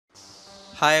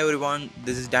Hi everyone,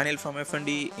 this is Daniel from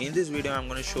FND. In this video I'm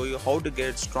going to show you how to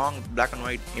get strong black and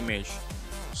white image.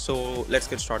 So let's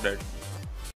get started.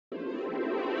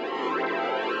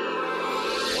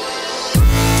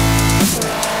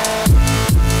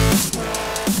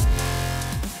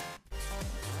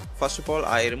 First of all,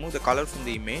 I remove the color from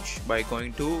the image by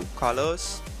going to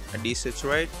colors and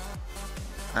Desaturate,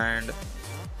 and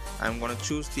I'm going to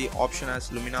choose the option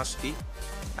as luminosity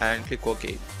and click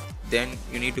OK. Then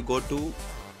you need to go to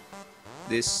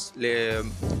this layer,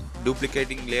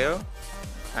 duplicating layer,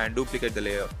 and duplicate the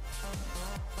layer.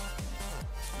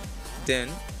 Then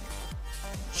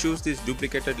choose this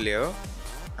duplicated layer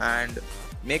and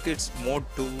make its mode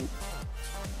to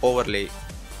overlay,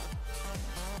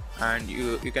 and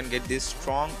you can get this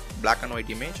strong black and white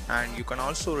image. And you can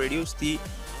also reduce the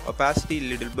opacity a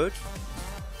little bit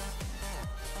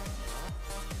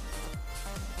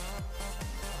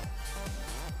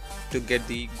to get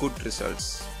the good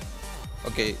results.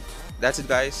 Okay, that's it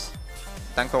guys.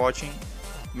 Thanks for watching.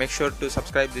 Make sure to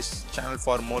subscribe this channel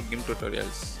for more Gimp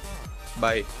tutorials.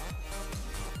 Bye.